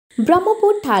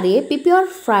ब्रह्मपुर ठारे PPR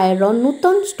fryer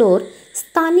नूतन store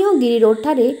स्थानीय गिरी road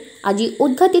ठारे आज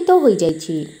उद्घाटित हो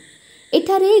जाइछि।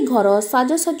 एठारे घर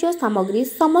साजसज्ज सामग्री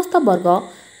समस्त वर्ग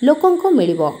लोकंको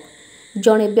मिलिबो।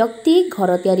 जड़े व्यक्ति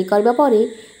घर तैयारी करबा परे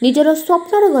निजर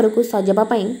स्वप्नर घर को सजाबा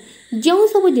पई जेउ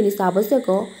सब जिनिस आवश्यक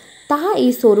ताहा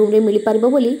ए शोरूम रे मिली पारिबो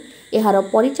बोली एहार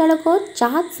परिचालक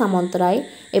चाहत सामंतराय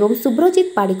एवं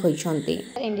सुब्रजित पाड़ी कहिसंती।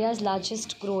 India's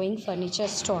largest growing furniture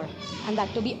store and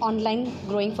that to be online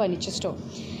growing furniture store.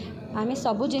 आमे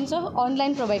सबु जिनस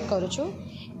ऑनलाइन प्रोवाइड करूछु।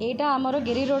 एटा हमरो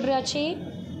गिरी रोड रे अछि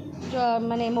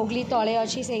माने मोगली तळे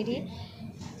अछि सेठी।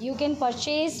 You can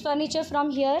purchase furniture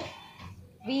from here.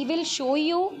 We will show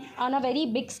you on a very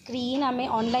big screen. आमे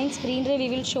online screen रे we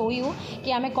will show you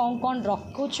कि आमे कौन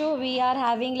रखुछु। We are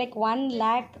having like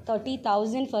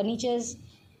 1,30,000 furnitures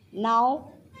now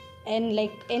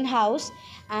in house,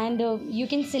 and you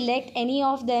can select any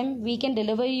of them. We can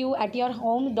deliver you at your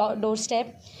home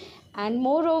doorstep, and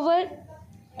moreover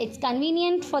it's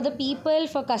convenient for the people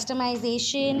for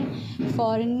customization,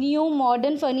 for new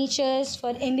modern furnitures,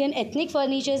 for Indian ethnic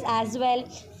furnitures as well,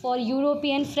 for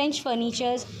European French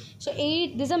furnitures. So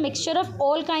there's a mixture of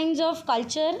all kinds of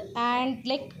culture, and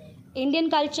like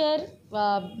Indian culture,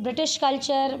 British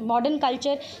culture, modern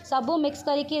culture, सबो mix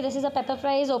करके this is a Pepper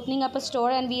Fry is opening up a store,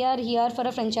 and we are here for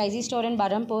a franchisee store in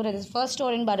Berhampur. It is first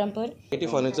store in Berhampur. Eighty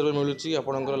furniture भी मिलुची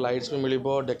आपनकर lights भी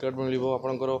मिलिबो, decorate भी मिलिबो,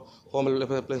 आपनकर home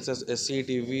appliances AC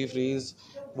TV fridge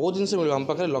बहुत जिनसे मिलिबो। हम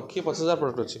पाखरे 1,50,000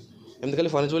 product अछि। एमते खाली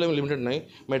फर्निचर वाले लिमिटेड नाही,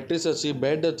 मैट्रेस अछि,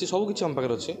 बेड अछि, सब किछ हम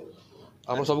पाखरे अछि।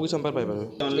 आप सब किछ हम पाइ पाइबे।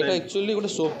 एटा एक्चुअली गोटे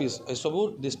शो पीस ए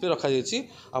सब डिस्प्ले रखा जायछि।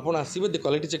 आपण आसीबे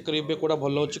क्वालिटी चेक करिवे कोडा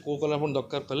भलो अछि को कलर आपण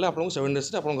दरकार पड़ले आपन 7 डेज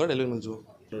रे आपन घर डिलीवरी मिल जो।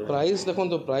 प्राइस देखो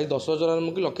तो प्राइस 10,000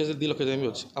 आरंभ कि लक्ष से 2 लाख जाय भी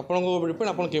अछि। आपन को डिपेंड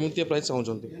आपन केमिति प्राइस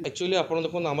चाहउछंती। एक्चुअली आपन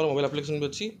देखो हमर मोबाइल एप्लीकेशन भी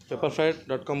अछि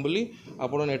pepperfry.com बोली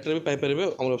आपन नेट रे भी पाइ परिबे।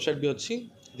 हमर वेबसाइट भी अछि,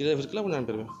 धीरे विजिट कला आपण जान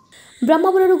परिबे।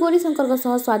 ब्रह्मपुरରୁ गौरी शंकर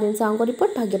सह स्वाधीन साहू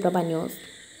रिपोर्ट भाग्यप्रभा न्यूज।